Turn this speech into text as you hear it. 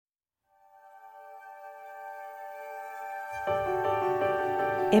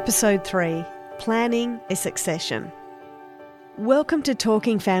Episode 3, Planning a Succession. Welcome to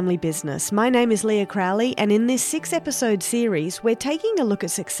Talking Family Business. My name is Leah Crowley, and in this 6-episode series, we're taking a look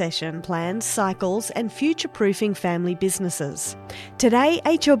at succession plans, cycles, and future-proofing family businesses. Today,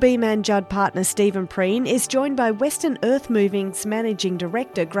 HLB Man Judd partner Stephen Preen is joined by Western Earth Moving's Managing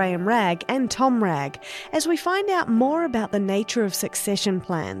Director Graham Ragg and Tom Ragg as we find out more about the nature of succession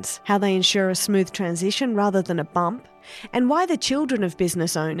plans, how they ensure a smooth transition rather than a bump, and why the children of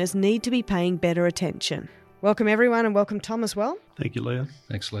business owners need to be paying better attention. Welcome everyone, and welcome Tom as well. Thank you, Leah.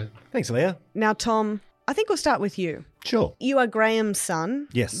 Thanks, Leah. Thanks, Leah. Now Tom, I think we'll start with you. Sure. You are Graham's son.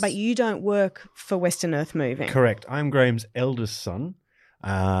 Yes. But you don't work for Western Earth Moving. Correct. I'm Graham's eldest son.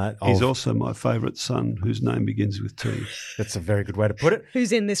 He's also my favourite son, whose name begins with T. That's a very good way to put it.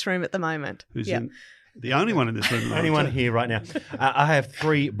 Who's in this room at the moment. Who's in the only one in this room. Only one here right now. I have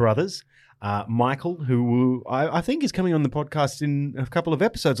 3 brothers. Michael, who I think is coming on the podcast in a couple of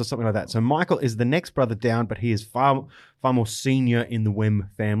episodes or something like that. So Michael is the next brother down, but he is far more senior in the Wem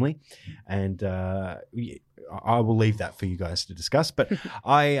family. And I will leave that for you guys to discuss. But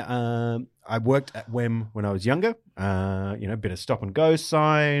I worked at Wem when I was younger, a bit of stop and go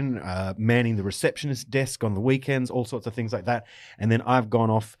sign, manning the receptionist desk on the weekends, all sorts of things like that. And then I've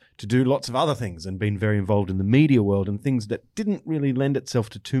gone off to do lots of other things and been very involved in the media world and things that didn't really lend itself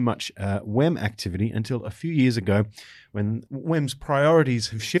to too much Wem activity until a few years ago when Wem's priorities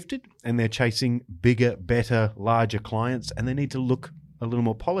have shifted and they're chasing bigger, better, larger clients, and they need to look a little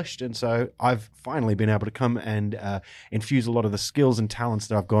more polished. And so I've finally been able to come and infuse a lot of the skills and talents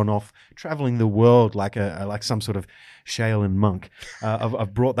that I've gone off traveling the world like some sort of Shaolin monk.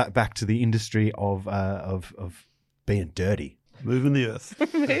 I've brought that back to the industry of being dirty. Moving the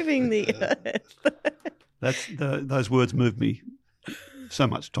earth. Moving the earth. Those words moved me so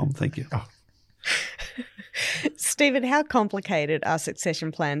much, Tom. Thank you. Oh. Stephen, how complicated are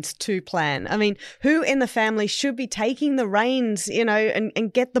succession plans to plan? I mean, who in the family should be taking the reins,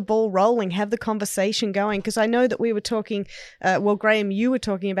 and get the ball rolling, have the conversation going? Because I know that we were talking, Graham, you were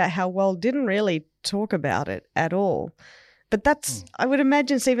talking about how didn't really talk about it at all. But that's, I would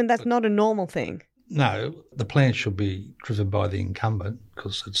imagine, Stephen, that's not a normal thing. No, the plan should be driven by the incumbent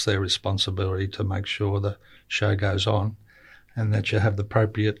because it's their responsibility to make sure the show goes on and that you have the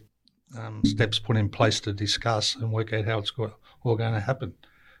appropriate steps put in place to discuss and work out how it's all going to happen.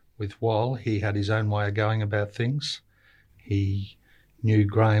 With Wal, he had his own way of going about things. He knew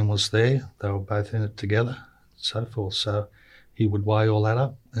Graham was there. They were both in it together and so forth. So he would weigh all that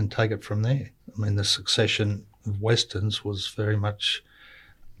up and take it from there. I mean, the succession of Westerns was very much,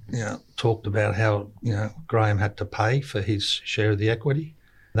 talked about how, Graham had to pay for his share of the equity.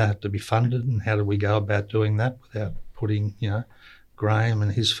 That had to be funded, and how do we go about doing that without putting, Graham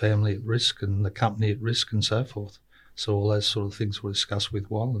and his family at risk and the company at risk and so forth. So all those sort of things were discussed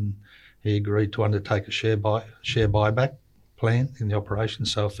with Wal, and he agreed to undertake a share buyback plan in the operation.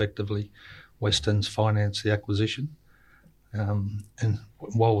 So effectively, Westerns financed the acquisition, and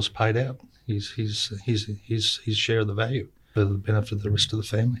Wal was paid out his share of the value for the benefit of the rest of the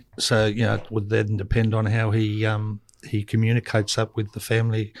family. So it would then depend on how he communicates up with the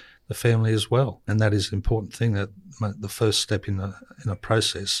family as well, and that is an important thing. That the first step in a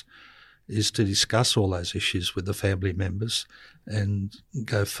process is to discuss all those issues with the family members and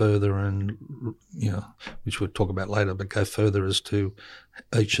go further, and which we'll talk about later, but go further as to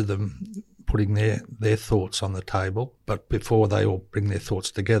each of them putting their thoughts on the table. But before they all bring their thoughts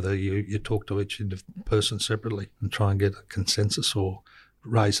together, you talk to each person separately and try and get a consensus, or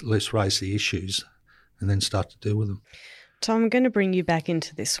at least raise the issues and then start to deal with them. Tom, I'm going to bring you back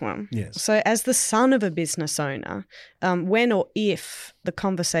into this one. Yes. So as the son of a business owner, when or if the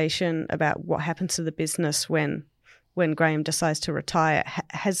conversation about what happens to the business when Graham decides to retire,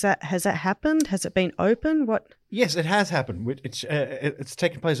 has that happened? Has it been open? What? Yes, it has happened. It's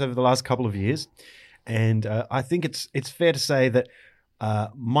taken place over the last couple of years, and I think it's fair to say that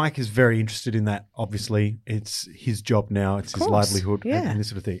Mike is very interested in that. Obviously, it's his job now. It's his livelihood and this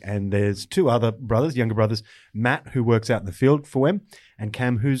sort of thing. And there's 2 other brothers, younger brothers, Matt, who works out in the field for Wem, and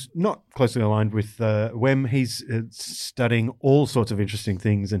Cam, who's not closely aligned with Wem. He's studying all sorts of interesting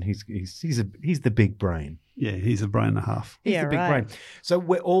things, and he's the big brain. Yeah, he's a brain and a half. He's the big brain. So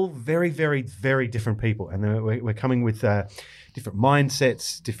we're all very, very, very different people, and we're coming with different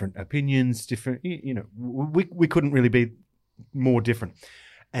mindsets, different opinions, different. We couldn't really be more different.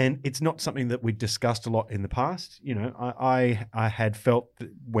 And it's not something that we discussed a lot in the past. I had felt that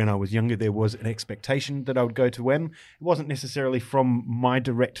when I was younger, there was an expectation that I would go to Wem. It wasn't necessarily from my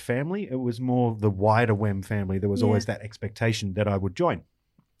direct family. It was more the wider Wem family. There was always that expectation that I would join.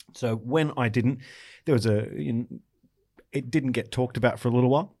 So when I didn't, there was it didn't get talked about for a little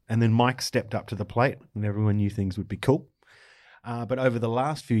while, and then Mike stepped up to the plate, and everyone knew things would be cool. But over the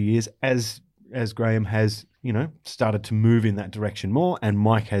last few years, as Graham has, started to move in that direction more, and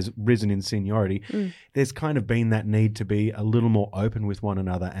Mike has risen in seniority, there's kind of been that need to be a little more open with one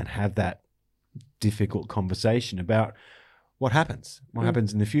another and have that difficult conversation about what happens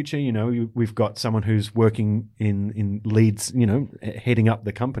in the future. We've got someone who's working in Leeds, heading up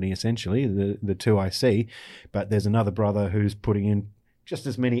the company, essentially, the two I see, but there's another brother who's putting in just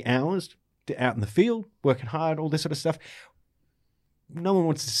as many hours out in the field, working hard, all this sort of stuff. No one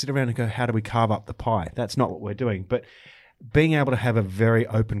wants to sit around and go, how do we carve up the pie? That's not what we're doing. But being able to have a very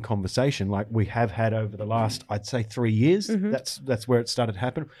open conversation like we have had over the last, I'd say, 3 years, that's where it started to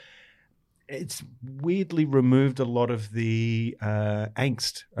happen. It's weirdly removed a lot of the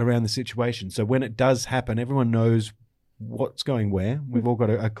angst around the situation. So when it does happen, everyone knows what's going where. We've all got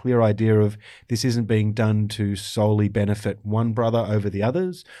a clear idea of this isn't being done to solely benefit one brother over the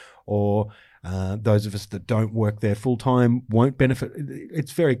others, or those of us that don't work there full time won't benefit.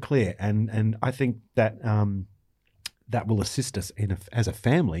 It's very clear, and I think that that will assist us as a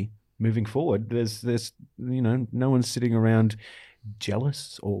family moving forward. There's no one's sitting around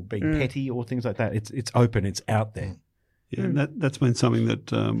jealous or being petty or things like that. It's open, it's out there. Yeah, and that's been something that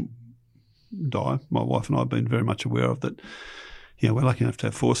Di, my wife, and I have been very much aware of. That we're lucky enough to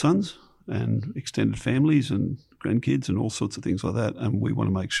have 4 sons and extended families and grandkids and all sorts of things like that, and we want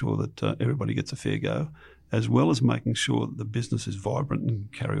to make sure that everybody gets a fair go, as well as making sure that the business is vibrant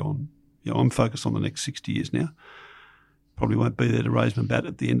and carry on. I'm focused on the next 60 years now. Probably won't be there to raise my bat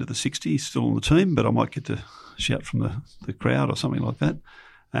at the end of the 60, still on the team, but I might get to shout from the crowd or something like that.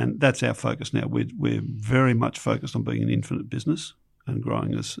 And that's our focus now. We're very much focused on being an infinite business and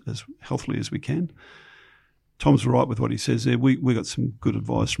growing as healthily as we can. Tom's right with what he says there. We got some good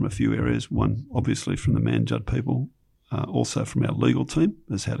advice from a few areas. One, obviously, from the Man Judd people, also from our legal team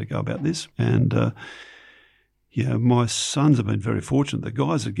as how to go about this. And my sons have been very fortunate. The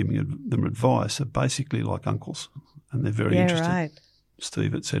guys that are giving them advice are basically like uncles, and they're very interested. Right.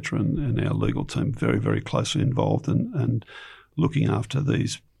 Steve, etc., and our legal team very, very closely involved and looking after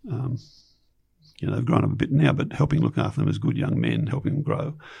these. They've grown up a bit now, but helping look after them as good young men, helping them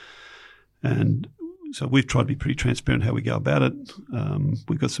grow. And so we've tried to be pretty transparent how we go about it.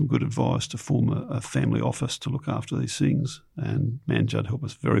 We've got some good advice to form a family office to look after these things, and Man Judd help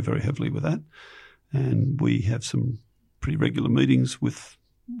us very, very heavily with that. And we have some pretty regular meetings with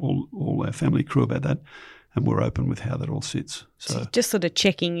all our family crew about that, and we're open with how that all sits. So just sort of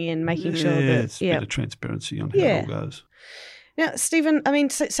checking in, making sure that it's a bit of transparency on how it all goes. Now, Stephen, I mean,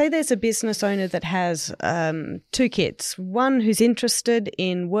 say there's a business owner that has 2 kids, one who's interested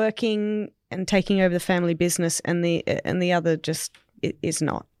in working and taking over the family business, and the other just is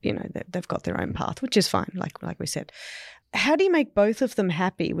not. They've got their own path, which is fine, like we said. How do you make both of them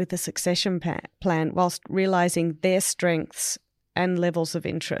happy with the succession plan whilst realising their strengths and levels of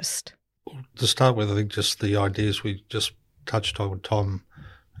interest? To start with, I think just the ideas we just touched on with Tom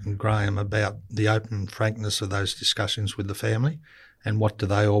and Graham about the open frankness of those discussions with the family and what do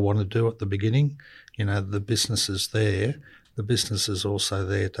they all want to do at the beginning. The business is there. The business is also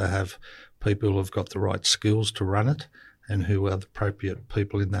there to have people who have got the right skills to run it and who are the appropriate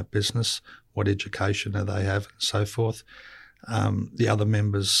people in that business, what education do they have, and so forth. The other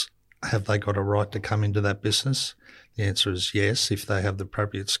members, have they got a right to come into that business? The answer is yes, if they have the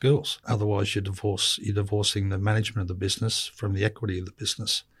appropriate skills. Otherwise, you're divorcing the management of the business from the equity of the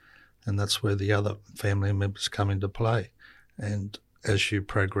business. And that's where the other family members come into play. And as you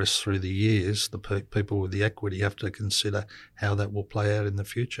progress through the years, the people with the equity have to consider how that will play out in the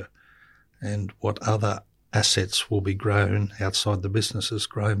future and what other assets will be grown outside the business, as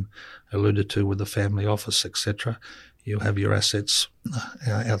Graham alluded to with the family office, etc. You have your assets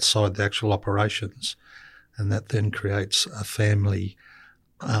outside the actual operations, and that then creates a family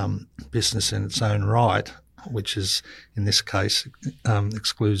business in its own right, which is, in this case,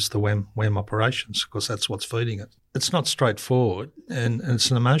 excludes the WEM operations, because that's what's feeding it. It's not straightforward, and it's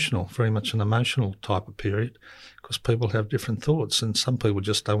very much an emotional type of period, because people have different thoughts, and some people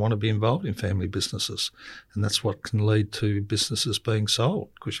just don't want to be involved in family businesses, and that's what can lead to businesses being sold,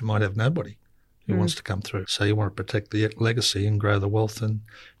 because you might have nobody who wants to come through. So you want to protect the legacy and grow the wealth and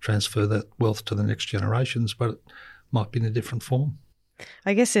transfer that wealth to the next generations, but it might be in a different form.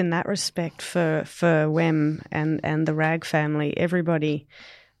 I guess in that respect, for WEM and the Rag family, everybody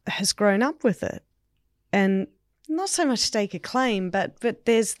has grown up with it, and not so much stake a claim, but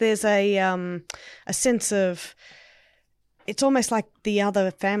there's a sense of it's almost like the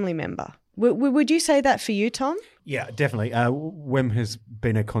other family member. Would you say that for you, Tom? Yeah, definitely. WEM has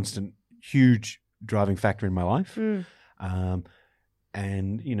been a constant, huge driving factor in my life.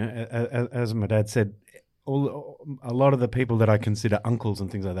 And, you know, as my dad said, a lot of the people that I consider uncles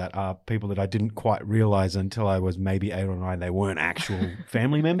and things like that are people that I didn't quite realize until I was maybe 8 or 9. They weren't actual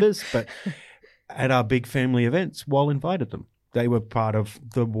family members, but at our big family events, Wal invited them. They were part of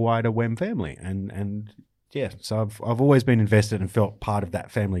the wider WEM family. And yeah, so I've always been invested and felt part of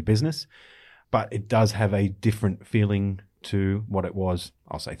that family business, but it does have a different feeling to what it was,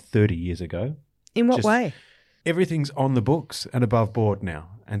 I'll say 30 years ago. In what way? Everything's on the books and above board now.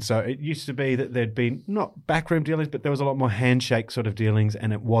 And so it used to be that there'd been not backroom dealings, but there was a lot more handshake sort of dealings,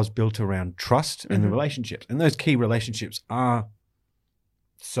 and it was built around trust and the relationships. And those key relationships are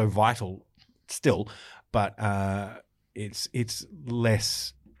so vital still, but it's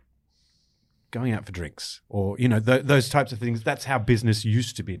less going out for drinks or, you know, those types of things. That's how business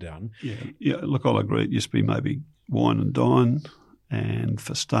used to be done. Yeah. Look, I'll agree. It used to be maybe wine and dine, and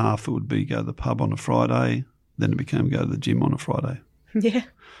for staff it would be go to the pub on a Friday. Then it became go to the gym on a Friday. Yeah.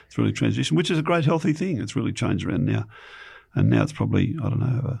 It's really transitioned, which is a great healthy thing. It's really changed around now. And now it's probably, I don't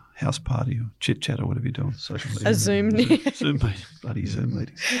know, a house party or chit-chat or whatever you're doing. Social media. A Zoom. Zoom meeting. Bloody Zoom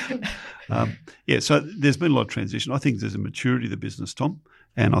meetings. So there's been a lot of transition. I think there's a maturity of the business, Tom,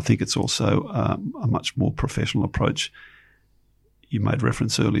 and I think it's also a much more professional approach. You made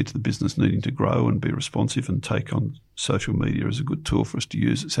reference earlier to the business needing to grow and be responsive and take on social media as a good tool for us to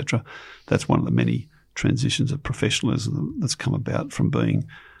use, etc. That's one of the many transitions of professionalism that's come about from being,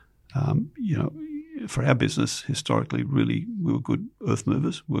 for our business, historically, really, we were good earth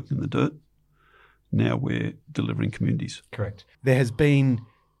movers, working in the dirt. Now we're delivering communities. Correct. There has been,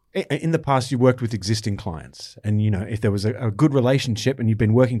 in the past, you worked with existing clients, and, you know, if there was a good relationship and you've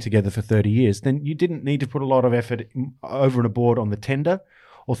been working together for 30 years, then you didn't need to put a lot of effort over and aboard on the tender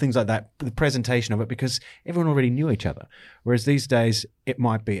or things like that, the presentation of it, because everyone already knew each other. Whereas these days, it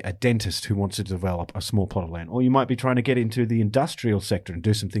might be a dentist who wants to develop a small plot of land, or you might be trying to get into the industrial sector and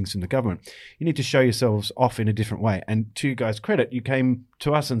do some things in the government. You need to show yourselves off in a different way. And to you guys' credit, you came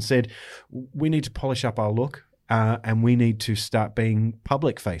to us and said, we need to polish up our look and we need to start being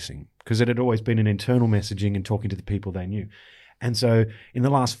public-facing, because it had always been an internal messaging and talking to the people they knew. And so in the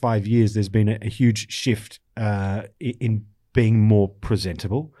last 5 years, there's been a huge shift in being more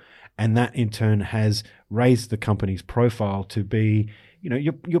presentable, and that in turn has raised the company's profile to be, you know,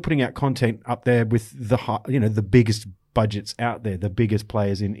 you're putting out content up there with the biggest budgets out there, the biggest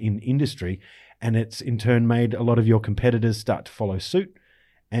players in industry, and it's in turn made a lot of your competitors start to follow suit,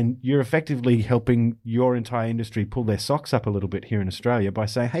 and you're effectively helping your entire industry pull their socks up a little bit here in Australia by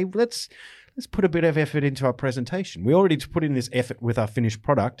saying, hey, let's put a bit of effort into our presentation. We already put in this effort with our finished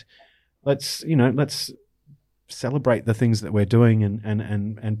product. Let's celebrate the things that we're doing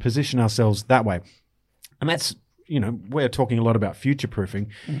and position ourselves that way. And that's, you know, we're talking a lot about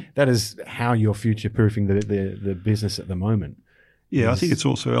future-proofing. That is how you're future-proofing the business at the moment. Yeah, I think it's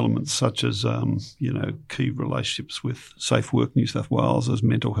also elements such as, key relationships with Safe Work New South Wales as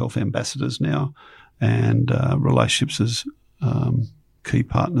mental health ambassadors now, and relationships as key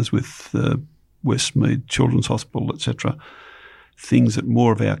partners with the Westmead Children's Hospital, etc. Things that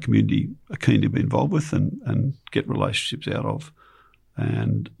more of our community are keen to be involved with and get relationships out of.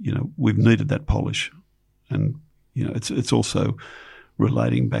 And, you know, we've needed that polish. And, you know, it's also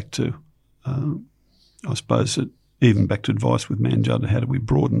relating back to, I suppose, even back to advice with Manjard, how do we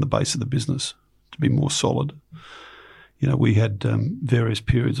broaden the base of the business to be more solid? You know, we had various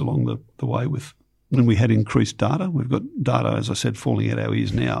periods along the way when we had increased data. We've got data, as I said, falling out our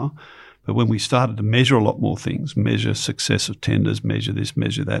ears now. But when we started to measure a lot more things, measure success of tenders, measure this,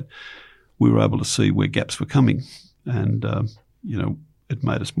 measure that, we were able to see where gaps were coming. And, it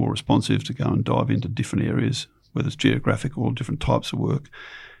made us more responsive to go and dive into different areas, whether it's geographical or different types of work.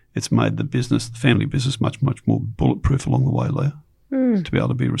 It's made the family business, much, much more bulletproof along the way, Leah, to be able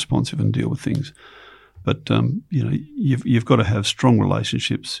to be responsive and deal with things. But, you've got to have strong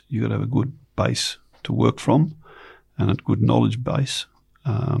relationships. You've got to have a good base to work from and a good knowledge base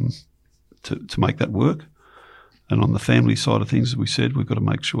to make that work. And on the family side of things, as we said, we've got to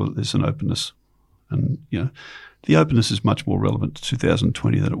make sure that there's an openness. And, you know, the openness is much more relevant to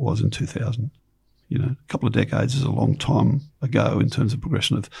 2020 than it was in 2000. You know, a couple of decades is a long time ago in terms of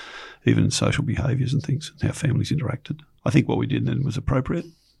progression of even social behaviours and things, and how families interacted. I think what we did then was appropriate,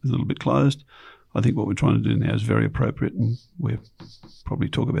 a little bit closed. I think what we're trying to do now is very appropriate, and we probably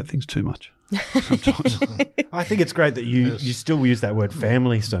talk about things too much sometimes. I think it's great that you still use that word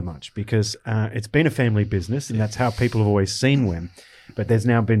family so much, because it's been a family business, and that's how people have always seen WEM. But there's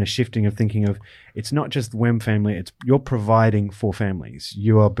now been a shifting of thinking of, it's not just WEM family, it's you're providing for families.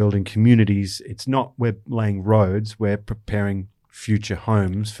 You are building communities. It's not we're laying roads, we're preparing future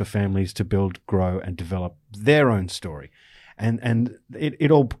homes for families to build, grow, and develop their own story. And it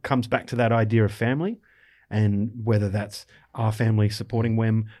all comes back to that idea of family, and whether that's our family supporting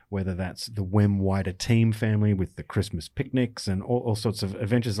WEM, whether that's the WEM wider team family with the Christmas picnics and all sorts of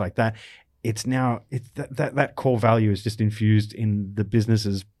adventures like that. It's that core value is just infused in the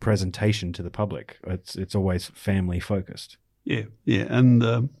business's presentation to the public. It's always family focused. Yeah,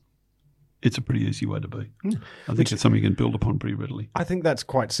 and it's a pretty easy way to be. I think it's something you can build upon pretty readily. I think that's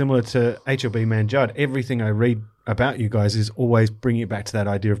quite similar to HLB Man Judd. Everything I read about you guys is always bringing it back to that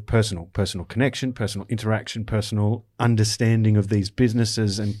idea of personal connection, personal interaction, personal understanding of these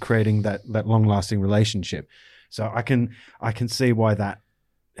businesses, and creating that long-lasting relationship. So I can see why that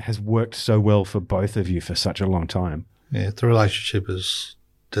has worked so well for both of you for such a long time. Yeah, the relationship is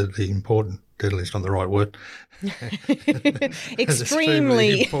deadly important. Deadly is not the right word.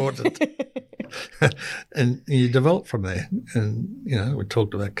 Extremely important. And you develop from there. And, we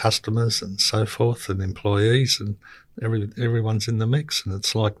talked about customers and so forth and employees, and everyone's in the mix. And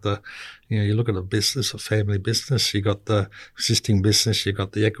it's like you look at a business, a family business, you got the existing business, you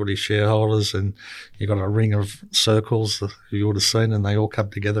got the equity shareholders, and you got a ring of circles that you would have seen, and they all come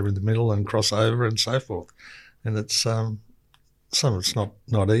together in the middle and cross over and so forth. And it's some of it's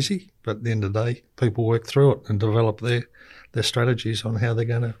not easy, but at the end of the day, people work through it and develop their strategies on how they're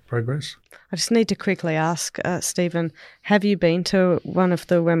going to progress. I just need to quickly ask, Stephen, have you been to one of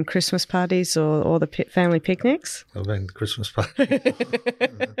the Christmas parties or the family picnics? I've been to the Christmas party.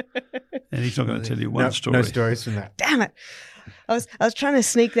 And he's not going to tell you one story. No stories from that. Damn it. I was trying to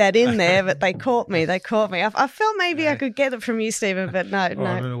sneak that in there, but they caught me. I felt maybe I could get it from you, Stephen, but no. I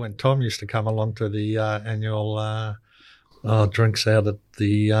remember when Tom used to come along to the annual drinks out at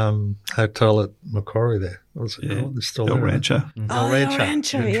the hotel at Macquarie there. What was it called? It's still El there. Rancho. El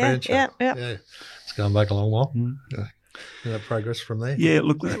Rancho, yeah. It's going back a long while. Progress from there. Yeah,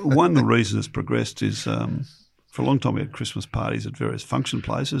 look, one of the reasons it's progressed is for a long time we had Christmas parties at various function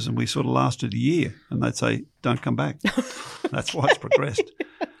places, and we sort of lasted a year, and they'd say, don't come back. That's why it's progressed.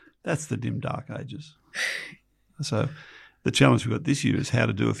 That's the dim, dark ages. So the challenge we've got this year is how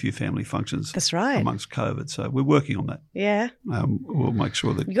to do a few family functions. That's right. Amongst COVID. So we're working on that. Yeah. We'll make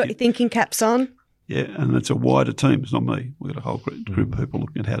sure that... You got your thinking caps on? Yeah, and it's a wider team. It's not me. We've got a whole group of people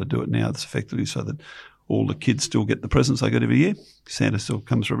looking at how to do it now that's effectively so that all the kids still get the presents they get every year. Santa still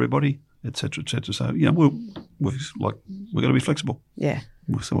comes for everybody, et cetera, et cetera. So, we're going to be flexible. Yeah.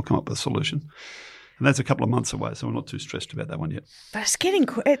 So we'll come up with a solution. And that's a couple of months away, so we're not too stressed about that one yet. But it's getting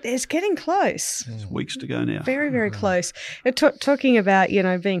close. There's weeks to go now. Very, very close. Talking about,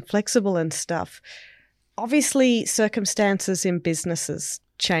 being flexible and stuff, obviously circumstances in businesses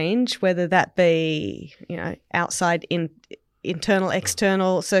change, whether that be, outside, internal,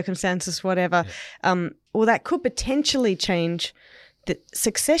 external circumstances, whatever. Or that could potentially change the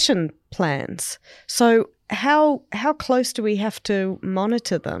succession plans. So how close do we have to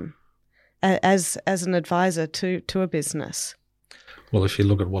monitor them as an advisor to a business? Well, if you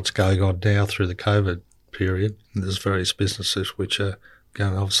look at what's going on now through the COVID period, there's various businesses which are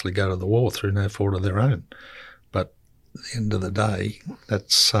going to obviously go to the wall through no fault of their own. But at the end of the day,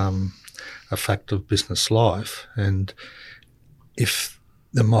 that's a fact of business life. And if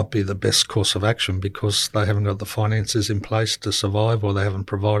there might be the best course of action because they haven't got the finances in place to survive, or they haven't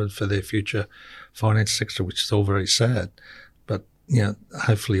provided for their future finance sector, which is all very sad. But,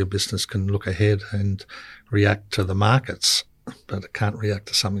 hopefully a business can look ahead and react to the markets, but it can't react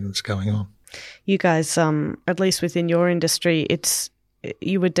to something that's going on. You guys, at least within your industry,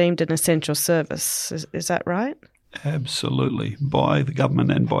 you were deemed an essential service. Is that right? Absolutely, by the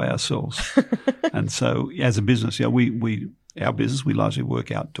government and by ourselves. And so as a business, our business, we largely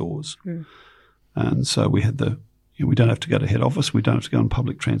work outdoors. And so we had we don't have to go to head office. We don't have to go on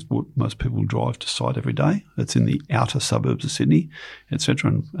public transport. Most people drive to site every day. It's in the outer suburbs of Sydney,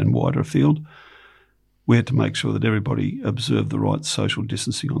 etc., and wider afield. We had to make sure that everybody observed the right social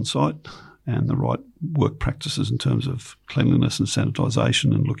distancing on site and the right work practices in terms of cleanliness and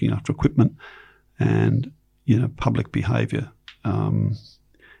sanitisation and looking after equipment and, public behaviour. Our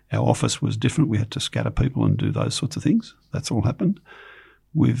office was different. We had to scatter people and do those sorts of things. That's all happened.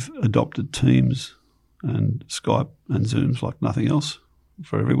 We've adopted Teams and Skype and Zooms like nothing else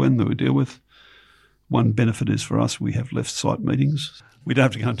for everyone that we deal with. One benefit is for us, we have left site meetings. We don't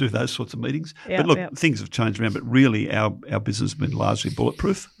have to go and do those sorts of meetings. But look, things have changed around, but really our business has been largely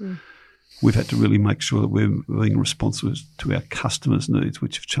bulletproof. We've had to really make sure that we're being responsive to our customers' needs,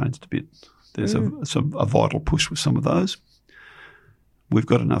 which have changed a bit. There's a vital push with some of those. We've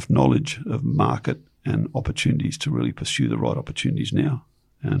got enough knowledge of market and opportunities to really pursue the right opportunities now.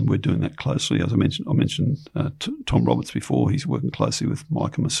 And we're doing that closely. As I mentioned Tom Roberts before. He's working closely with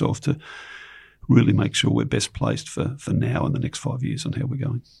Mike and myself to really make sure we're best placed for now and the next 5 years on how we're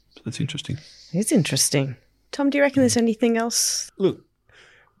going. So that's interesting. It's interesting. Tom, do you reckon there's anything else? Look,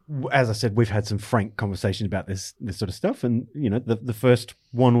 as I said, we've had some frank conversations about this sort of stuff, and the first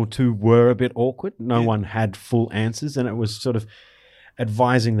one or two were a bit awkward. No one had full answers, and it was sort of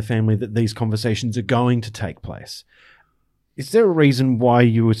advising the family that these conversations are going to take place. Is there a reason why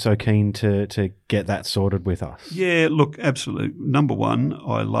you were so keen to get that sorted with us? Yeah, look, absolutely. Number one,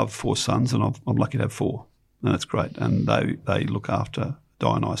 I love 4 sons, and I'm lucky to have 4, and that's great. And they look after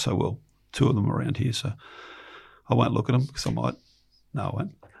Di and I so well. 2 of them around here, so I won't look at them because I might. No, I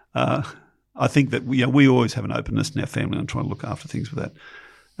won't. I think that we always have an openness in our family on trying to look after things with that.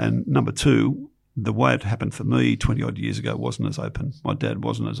 And number 2, the way it happened for me 20-odd years ago wasn't as open. My dad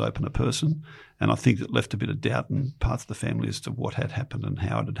wasn't as open a person, and I think it left a bit of doubt in parts of the family as to what had happened and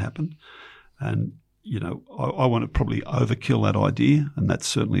how it had happened. And, I want to probably overkill that idea, and that's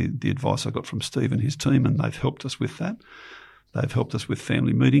certainly the advice I got from Steve and his team, and they've helped us with that. They've helped us with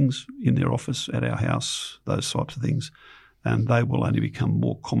family meetings in their office, at our house, those types of things. And they will only become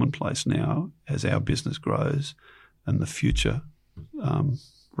more commonplace now as our business grows and the future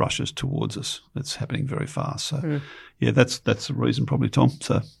rushes towards us. It's happening very fast. So, that's the reason probably, Tom.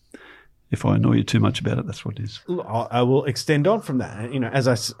 So if I annoy you too much about it, that's what it is. I will extend on from that.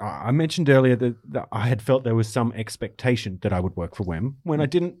 As I mentioned earlier, that I had felt there was some expectation that I would work for WEM when I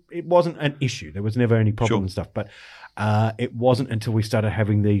didn't. It wasn't an issue. There was never any problem and stuff. But it wasn't until we started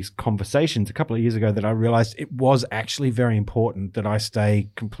having these conversations a couple of years ago that I realised it was actually very important that I stay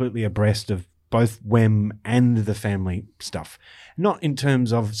completely abreast of both WEM and the family stuff. Not in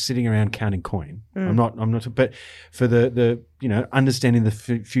terms of sitting around counting coin. I'm not. But for the understanding the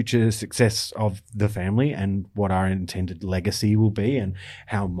future success of the family and what our intended legacy will be, and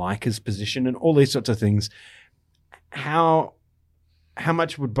how Mike is positioned, and all these sorts of things. How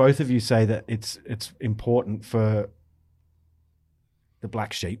much would both of you say that it's important for the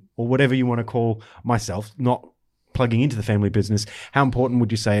black sheep, or whatever you want to call myself, not plugging into the family business? How important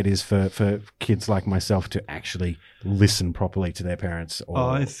would you say it is for kids like myself to actually listen properly to their parents?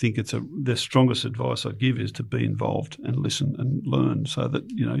 I think the strongest advice I'd give is to be involved and listen and learn, so that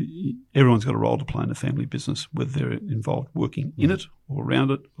everyone's got a role to play in the family business, whether they're involved working in it or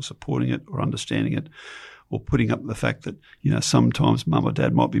around it or supporting it or understanding it, or putting up with the fact that sometimes mum or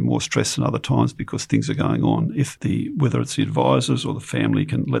dad might be more stressed than other times because things are going on. Whether it's the advisors or the family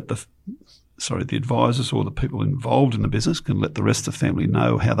can let the advisors or the people involved in the business can let the rest of the family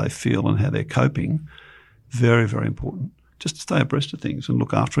know how they feel and how they're coping. Very, very important. Just to stay abreast of things and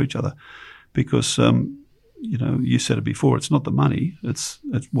look after each other, because you said it before. It's not the money. It's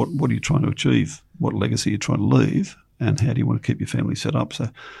what are you trying to achieve? What legacy are you trying to leave? And how do you want to keep your family set up? So,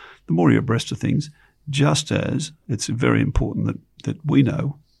 the more you're abreast of things, just as it's very important that we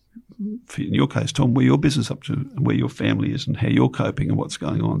know, in your case, Tom, where your business up to and where your family is and how you're coping and what's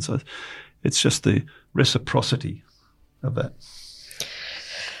going on. So it's just the reciprocity of that.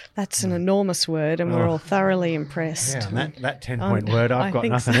 That's an enormous word, and we're all thoroughly impressed. Yeah, and that 10-point word, I've got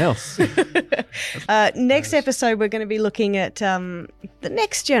nothing else. Next episode, we're going to be looking at the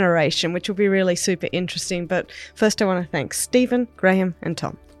next generation, which will be really super interesting. But first, I want to thank Stephen, Graham and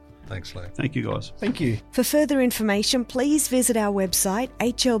Tom. Thanks, Lee. Thank you, guys. Thank you. For further information, please visit our website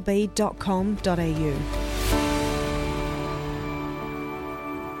hlb.com.au.